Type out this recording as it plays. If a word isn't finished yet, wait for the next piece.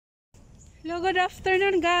Hello, good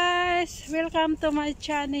afternoon guys. Welcome to my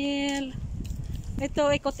channel. Ito,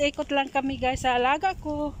 ikot-ikot lang kami guys sa alaga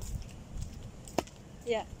ko.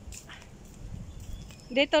 Yeah.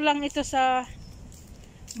 Dito lang ito sa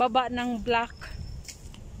baba ng block.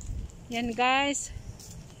 Yan guys.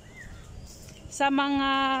 Sa mga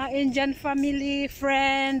Indian family,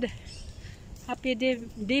 friend. Happy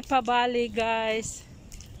Deepavali guys.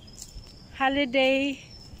 Holiday.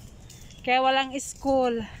 Kaya walang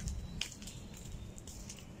school.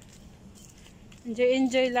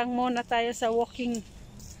 Enjoy lang muna tayo sa walking.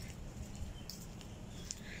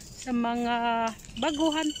 Sa mga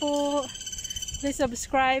baguhan po, please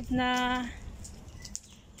subscribe na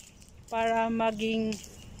para maging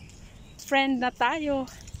friend na tayo.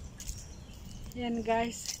 Yan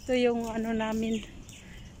guys, ito yung ano namin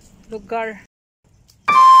lugar.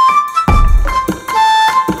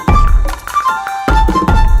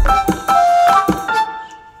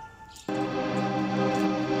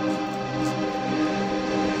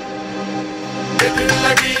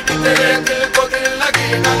 तेरे दिल को दिल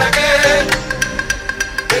लगी न लगे,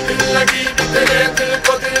 दिल लगी तेरे दिल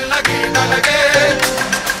को दिल लगी न लगे,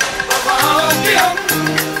 वफाओं की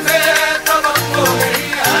हमसे सबक खो गई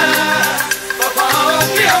है, वफाओं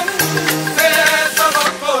की हमसे सबक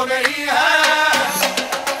खो गई है।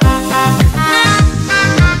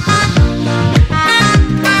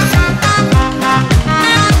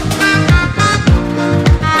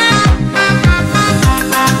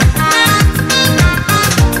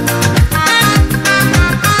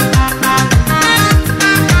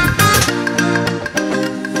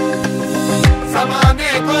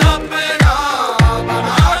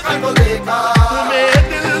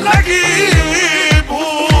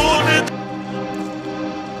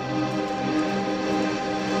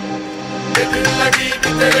 दिल लगी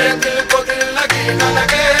तेरे दिल को दिल लगी न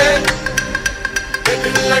लगे,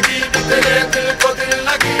 दिल लगी तेरे दिल को दिल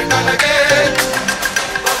लगी न लगे,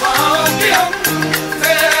 वफाओं की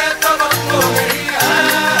हमसे सबक खो गई है,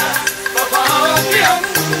 वफाओं की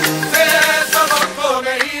हमसे सबक खो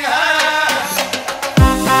गई है।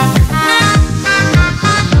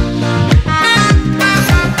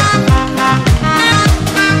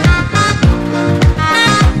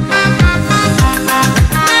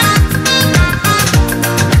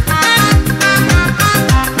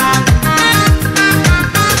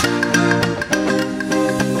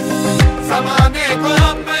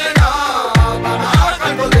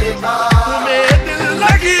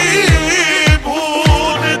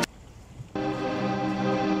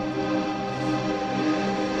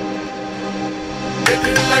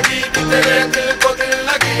 दिल लगी तेरे दिल को दिल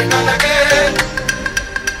लगी न लगे,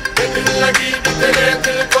 दिल लगी तेरे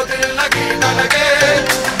दिल को दिल लगी न लगे,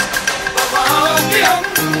 वफाओं की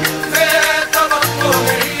हमसे सबक खो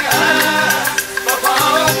गई है,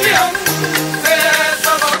 वफाओं की हमसे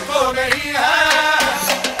सबक खो गई है।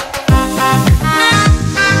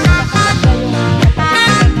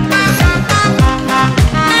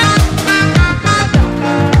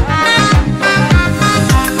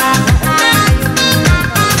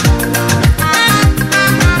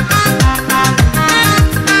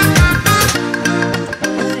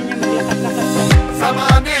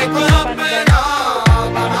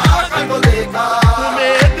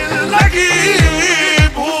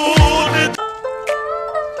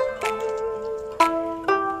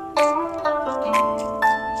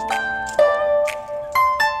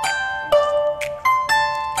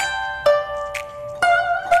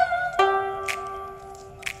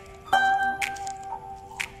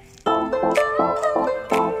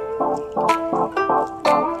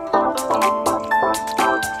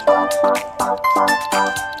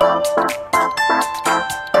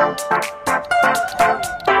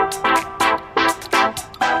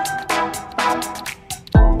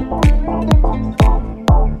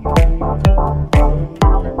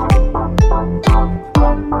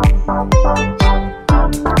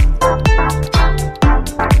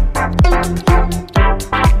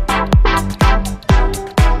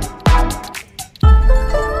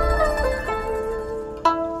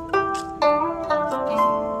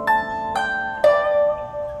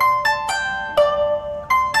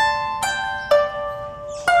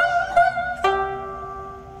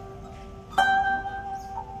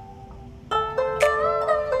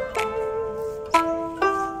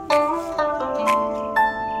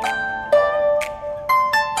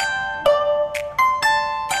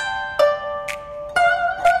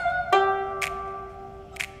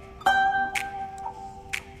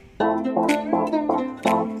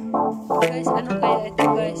 Guys, ano kaya ito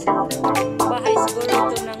guys? Bahay siguro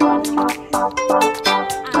ito ng ano. Diba?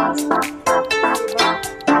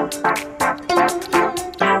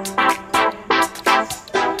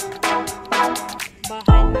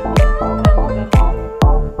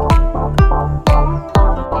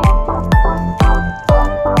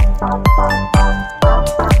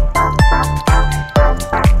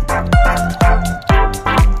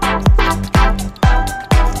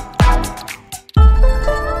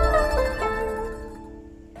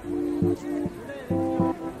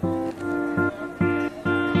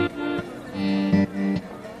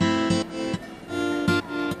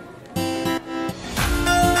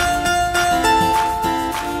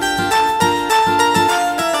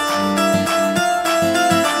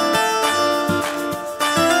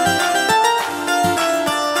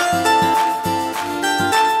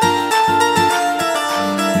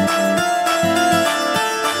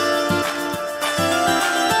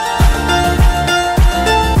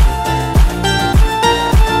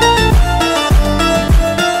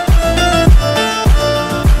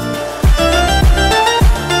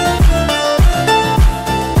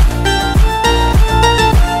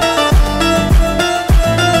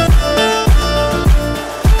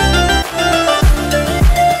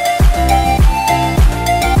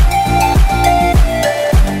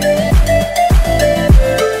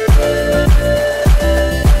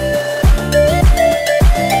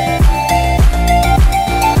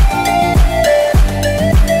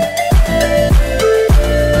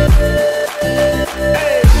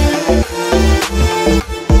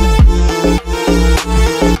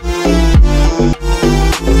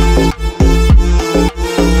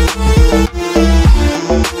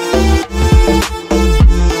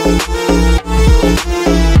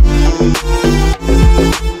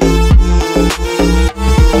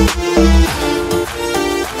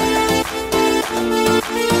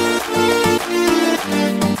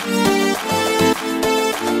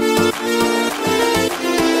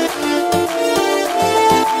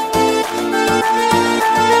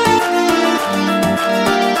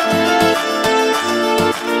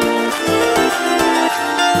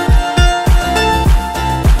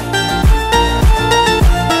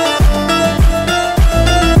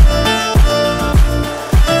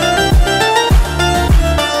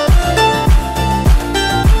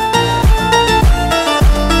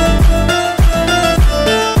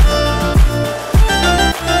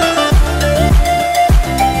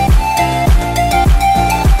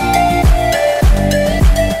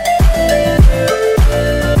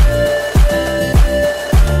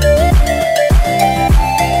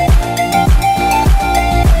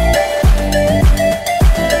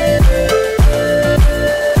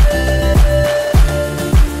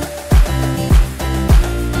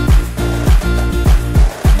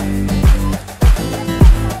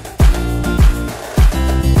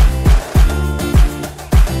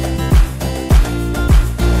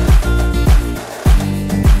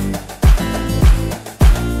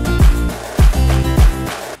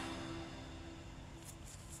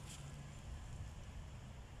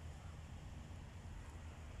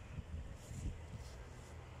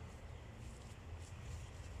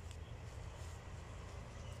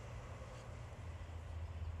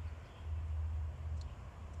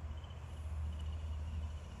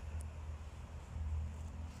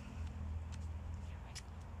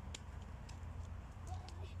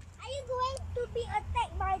 going to be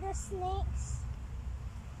attacked by the snakes?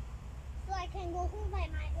 So I can go home by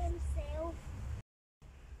my own self.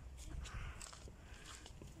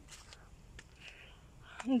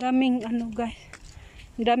 Ang daming ano guys.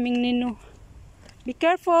 Ang daming nino. Be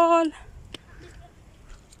careful.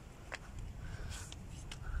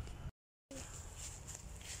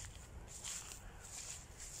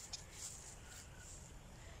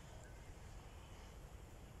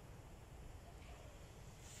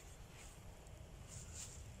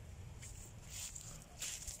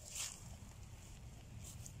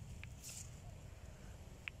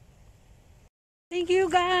 Thank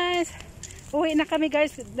you guys. Uwi na kami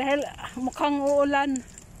guys dahil mukhang uulan.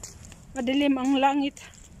 Madilim ang langit.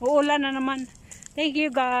 Uulan na naman. Thank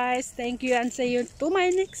you guys. Thank you and see you to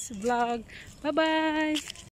my next vlog. Bye bye.